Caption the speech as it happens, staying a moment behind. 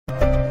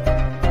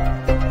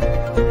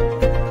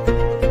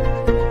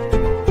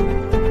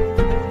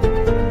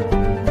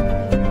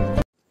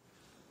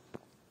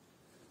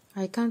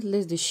can't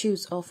list the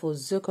shoes off for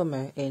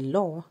Zokome in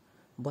law,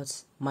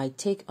 but my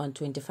take on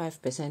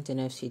 25% in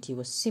FCT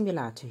was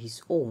similar to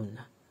his own.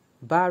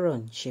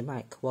 Baron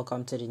Shimike,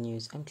 welcome to the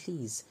news, and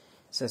please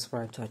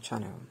subscribe to our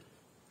channel.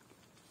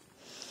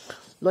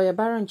 Lawyer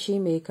Baron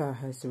Chimaka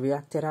has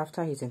reacted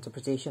after his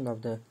interpretation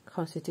of the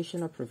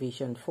constitutional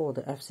provision for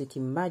the FCT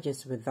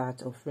merges with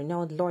that of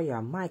renowned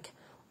lawyer Mike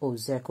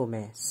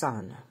Ozekome's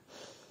son.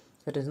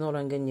 It is no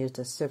longer news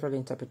that several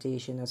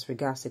interpretations as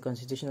regards the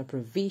constitutional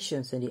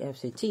provisions in the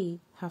FCT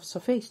have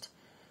surfaced.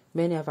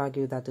 Many have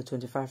argued that the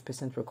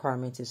 25%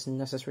 requirement is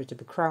necessary to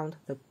be crowned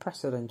the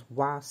president,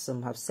 while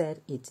some have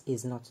said it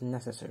is not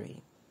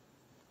necessary.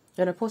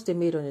 In a post he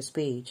made on his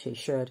page, he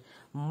shared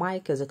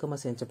Mike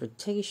Ozekome's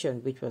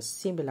interpretation, which was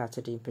similar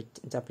to the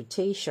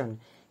interpretation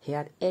he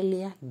had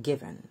earlier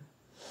given.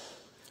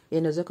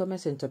 In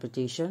Ozekome's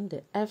interpretation,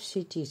 the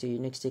FCT is a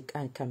unique state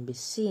and can be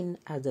seen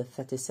as the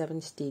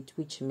 37th state,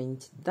 which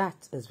means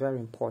that is very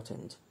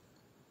important.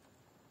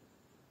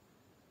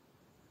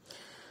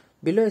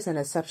 Below is an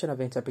exception of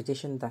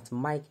interpretation that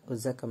Mike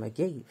Ozekome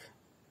gave.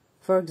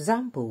 For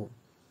example,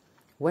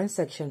 when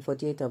Section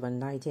 48 of the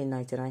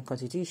 1999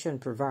 Constitution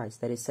provides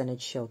that a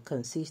Senate shall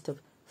consist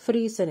of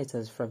 3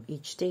 senators from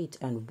each state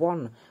and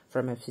 1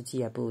 from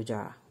FCT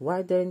Abuja,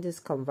 while during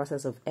these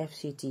converses of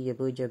FCT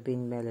Abuja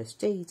being merely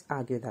state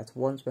argue that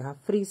once we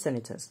have 3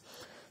 senators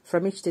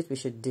from each state we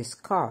should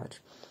discard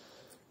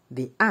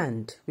the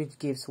 "and" which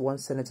gives 1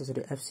 senator to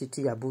the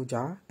FCT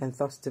Abuja and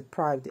thus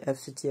deprive the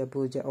FCT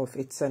Abuja of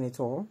its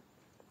senator.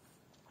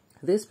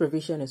 This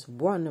provision is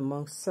one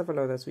among several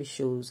others which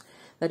shows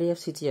that the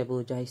FCT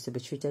Abuja is to be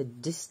treated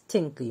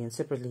distinctly and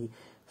separately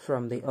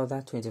from the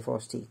other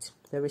 24 states.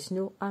 There is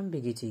no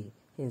ambiguity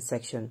in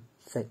Section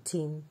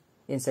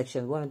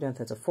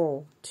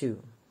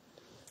 134(2).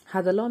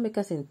 Had the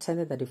lawmakers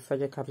intended that the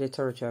Federal Capital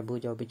Territory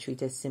Abuja will be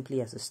treated simply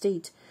as a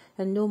state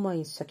and no more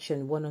in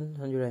Section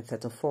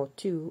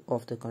 134(2)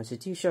 of the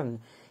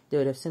Constitution, they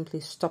would have simply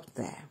stopped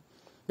there.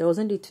 There was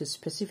only to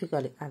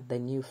specifically add the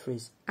new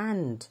phrase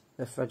 "and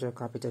the Federal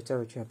Capital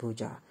Territory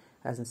Abuja"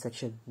 as in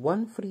Section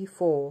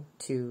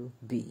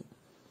 134(2)(b).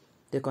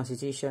 The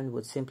Constitution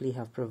would simply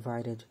have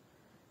provided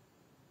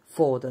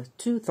for the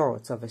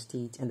 2/3 of a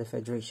state in the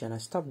Federation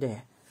and stopped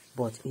there,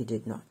 but it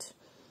did not.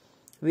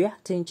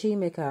 Reacting,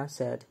 Chimaka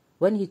said,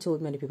 when he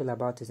told many people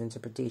about his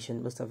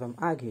interpretation, most of them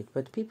argued,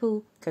 but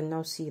people can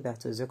now see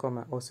that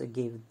Ozekome also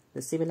gave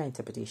the similar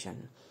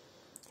interpretation.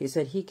 He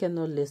said he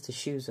cannot list the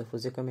shoes of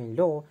Ozekome in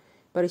law,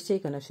 but his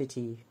take on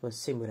FCT was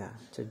similar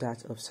to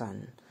that of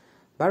son.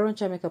 Baron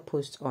Chimaka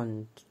post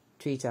on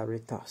Twitter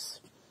read thus: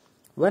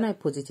 when I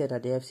posited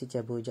that the FCT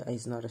Abuja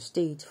is not a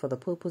state for the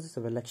purposes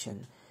of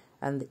election,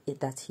 and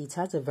that it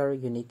has a very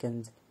unique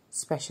and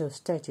special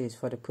status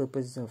for the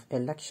purposes of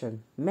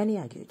election, many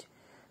argued.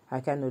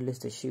 I cannot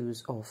list the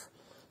shoes of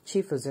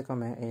Chief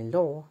Ozekome in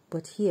law,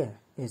 but here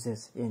is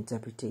his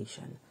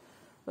interpretation.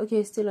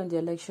 Okay, still on the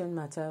election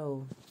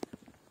matter.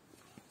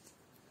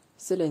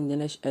 Still in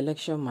the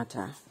election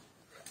matter.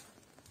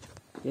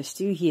 You're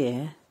still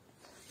here.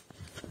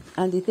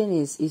 And the thing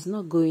is, it's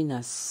not going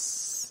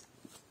as...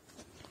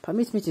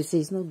 Permit me to say,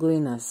 it's not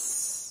going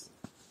as...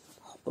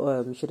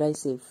 should I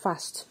say,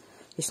 fast.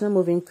 It's not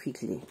moving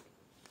quickly.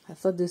 I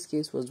thought this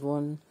case was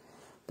one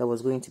that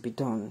was going to be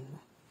done.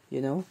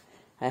 You know,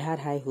 I had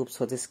high hopes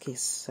for this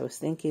case. I was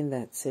thinking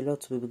that a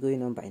lot will be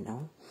going on by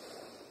now.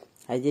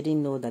 I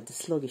didn't know that the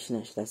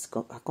sluggishness that's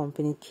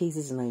accompanying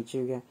cases in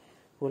Nigeria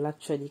will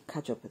actually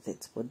catch up with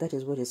it. But that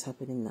is what is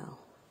happening now.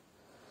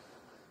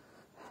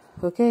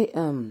 Okay,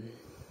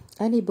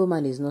 any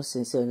bowman is not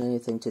sincere in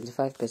anything.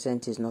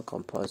 25% is not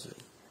compulsory.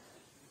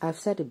 I've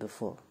said it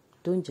before.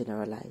 Don't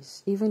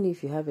generalize. Even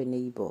if you have a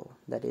neighbor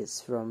that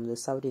is from the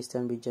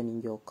southeastern region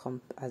in your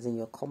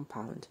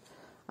compound,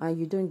 and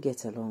you don't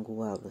get along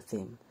well with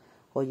him,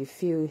 or you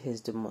feel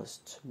he's the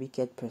most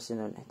wicked person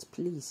on earth,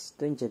 please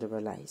don't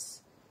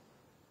generalize.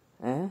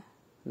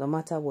 No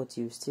matter what,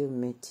 you still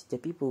meet the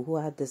people who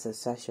had this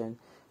assertion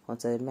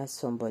until they met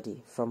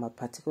somebody from a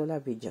particular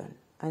region,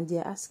 and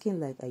they're asking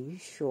like, "Are you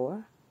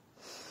sure?"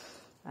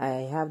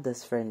 I have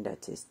this friend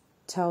that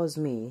tells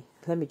me,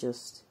 let me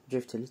just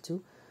drift a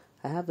little.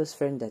 I have this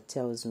friend that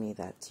tells me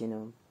that, you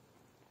know,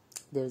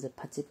 there's a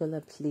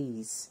particular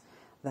place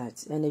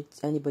that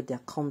anybody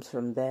that comes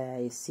from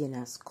there is seen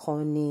as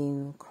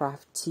cunning,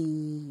 crafty,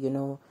 you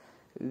know,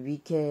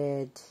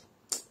 wicked.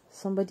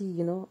 Somebody,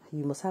 you know,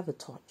 you must have a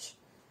touch.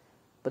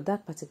 But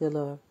that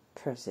particular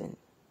person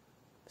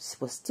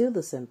was still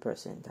the same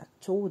person that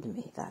told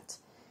me that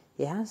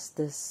he has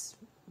this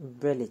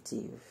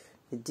relative,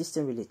 a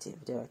distant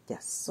relative.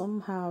 They're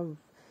somehow,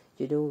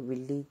 you know,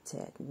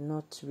 related,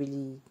 not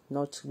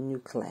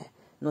nuclear,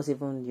 not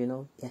even, you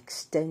know,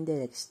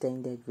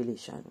 extended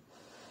relation.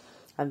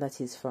 And that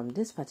is from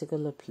this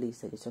particular place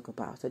that you talk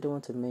about. I don't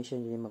want to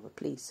mention the name of a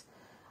place.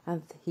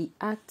 And he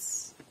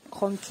acts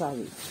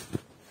contrary,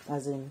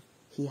 as in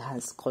he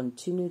has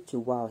continued to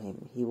wow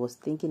him. He was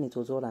thinking it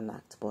was all an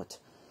act, but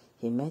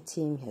he met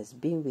him, he has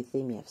been with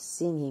him, he has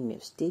seen him, he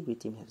has stayed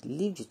with him, he has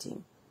lived with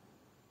him.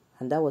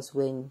 And that was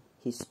when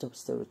he stopped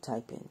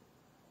stereotyping.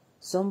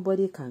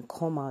 somebody can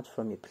come out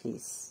from a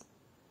place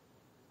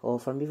or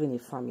from even a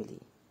family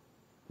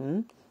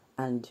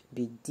and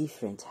be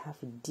different, have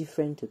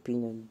different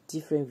opinion,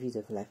 different views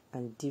of life,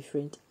 and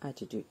different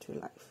attitude to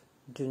life.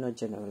 Do not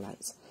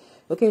generalize.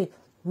 Okay,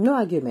 no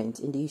argument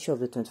in the issue of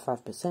the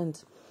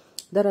 25%.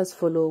 Let us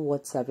follow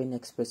what serving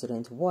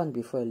ex-president won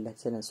before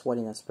elected and sworn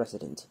in as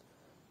president.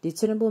 Did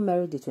Tinubu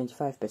merit the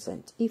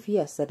 25%? If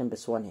yes, let him be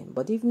sworn in.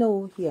 But if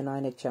no, he and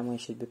Inec chairman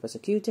should be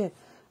prosecuted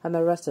and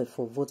arrested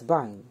for vote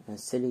buying and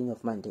stealing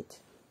of mandate.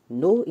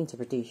 No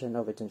interpretation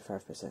of the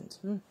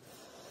 25%.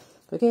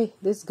 Okay,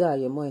 this guy,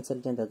 you're more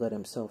intelligent than God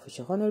himself. You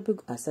should honorably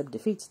accept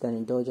defeat than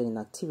indulging in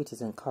activities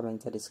and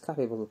comment that is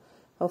capable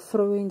of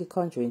throwing the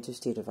country into a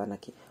state of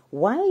anarchy.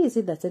 Why is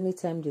it that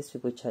anytime these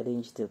people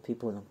challenge the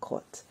people in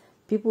court,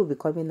 people will be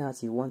coming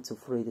out, you want to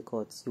throw the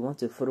courts, you want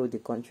to throw the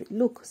country?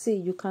 Look, see,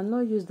 you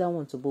cannot use that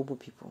one to bobo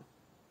people.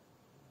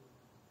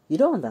 You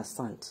don't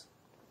understand.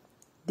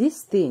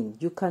 This thing,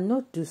 you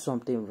cannot do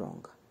something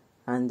wrong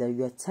and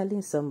you are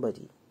telling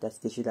somebody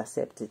that they should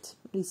accept it.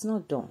 It's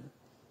not done.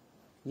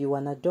 You are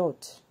an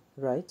adult,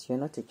 right? You're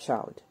not a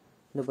child.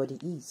 Nobody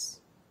is.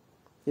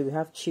 You will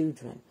have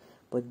children,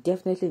 but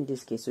definitely in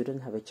this case, you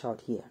don't have a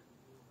child here.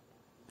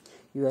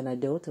 You're an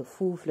adult, a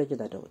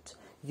full-fledged adult.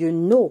 You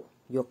know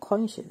your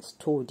conscience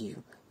told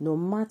you, no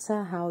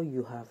matter how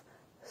you have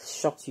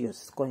shut your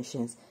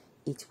conscience,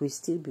 it will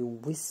still be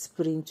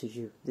whispering to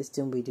you, this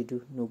thing we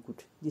do, no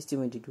good. This thing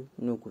we do,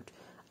 no good.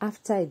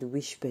 After it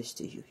whispers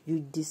to you, you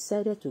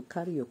decided to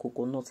carry your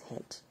coconut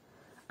head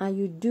and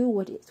you do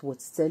what it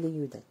was telling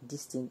you that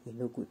this thing is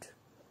no good.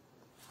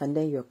 And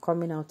then you're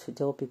coming out to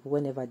tell people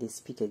whenever they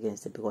speak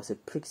against it because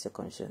it pricks your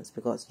conscience,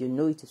 because you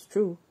know it is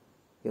true.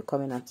 You're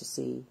coming out to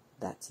say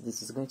that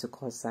this is going to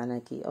cause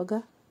anarchy. Okay?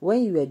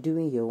 When you were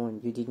doing your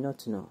own, you did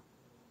not know.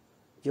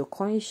 Your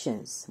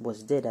conscience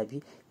was dead,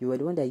 Abby. You were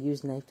the one that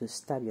used knife to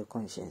stab your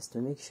conscience to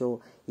make sure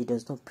it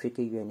does not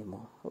prickle you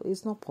anymore.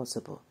 It's not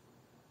possible.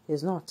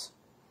 It's not.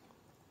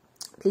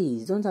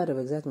 Please, don't out of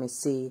excitement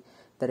say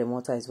that a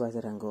mortal is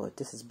wiser than God.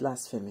 This is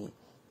blasphemy.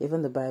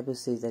 Even the Bible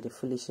says that the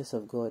foolishness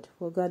of God,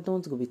 well, God,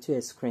 don't go be too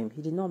extreme.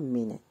 He did not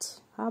mean it.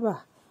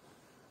 Haba.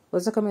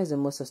 Ozakame is the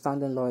most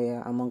outstanding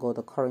lawyer among all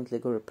the current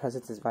legal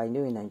representatives by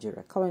new in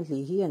Nigeria.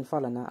 Currently, he and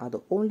Falana are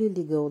the only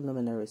legal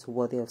luminaries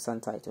worthy of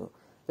such title.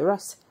 The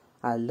rest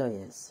are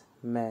lawyers,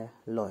 mere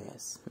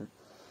lawyers.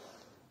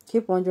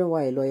 Keep wondering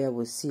why a lawyer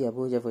will see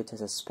Abuja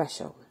voters as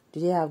special. Do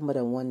they have more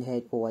than one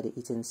head or are they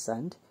eating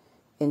sand?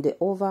 In the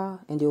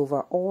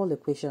overall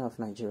equation of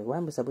Nigeria, why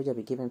must Abuja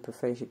be given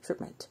preferential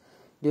treatment?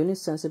 The only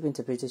sensible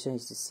interpretation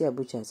is to see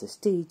Abuja as a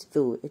state,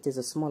 though it is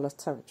a smaller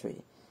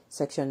territory.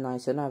 Section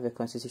 99 of the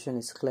Constitution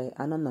is clear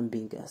and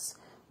unambiguous.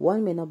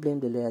 One may not blame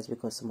the lawyers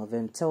because some of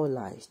them tell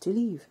lies to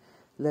leave.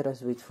 Let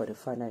us wait for the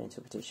final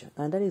interpretation.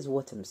 And that is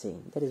what I'm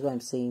saying. That is why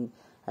I'm saying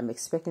I'm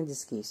expecting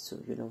this case to,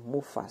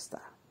 move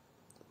faster.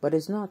 But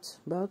it's not.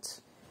 But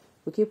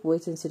we keep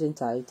waiting, sitting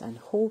tight, and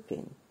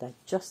hoping that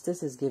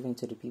justice is given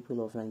to the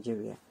people of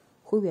Nigeria,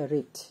 who were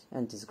raped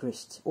and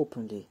disgraced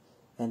openly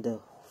in the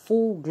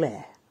full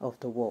glare of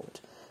the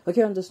world.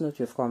 Okay, on this note,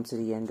 we've come to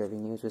the end of the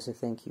news. We say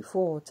thank you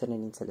for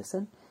tuning in to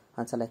listen.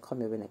 Until I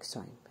come here next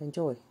time,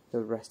 enjoy the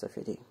rest of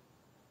your day.